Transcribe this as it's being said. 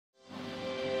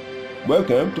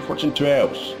Welcome to Fortune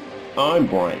 12. I'm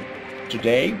Brian.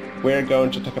 Today we're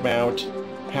going to talk about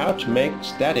how to make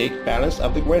static balance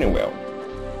of the graining wheel.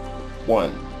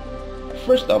 1.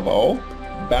 First of all,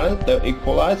 balance the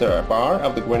equalizer bar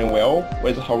of the graining wheel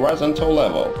with horizontal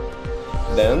level.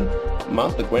 Then,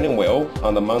 mount the graining wheel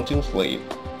on the mounting sleeve.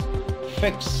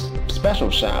 Fix special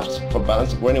shafts for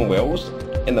balanced graining wheels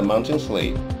in the mounting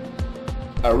sleeve.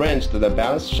 Arrange the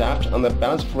balance shaft on the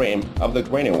balance frame of the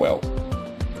graining wheel.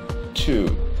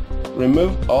 2.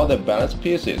 Remove all the balance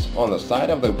pieces on the side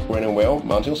of the graining wheel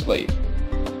mounting sleeve.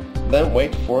 Then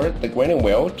wait for the graining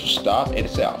wheel to stop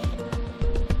itself.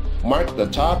 Mark the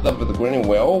top of the graining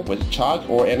wheel with chalk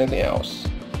or anything else.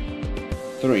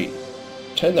 3.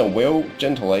 Turn the wheel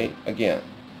gently again.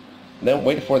 Then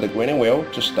wait for the graining wheel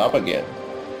to stop again.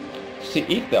 See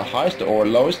if the highest or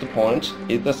lowest point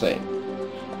is the same.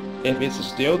 If it's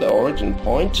still the origin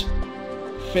point,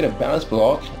 fit a balance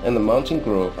block in the mounting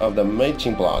groove of the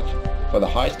mating block for the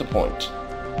highest point.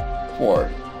 4.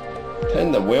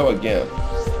 Turn the wheel again.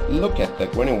 Look at the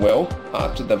graining wheel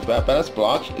after the balance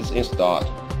block is installed.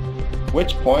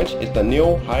 Which point is the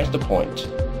new highest point?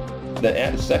 Then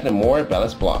add second more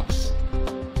balance blocks.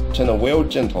 Turn the wheel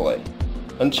gently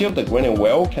until the graining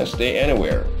wheel can stay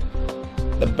anywhere.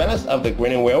 The balance of the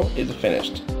graining wheel is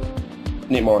finished.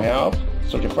 Need more help?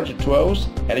 Search Fortune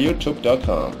 12 at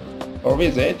youtube.com or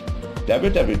visit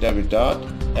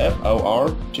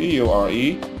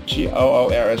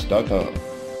www.forturegoors.com.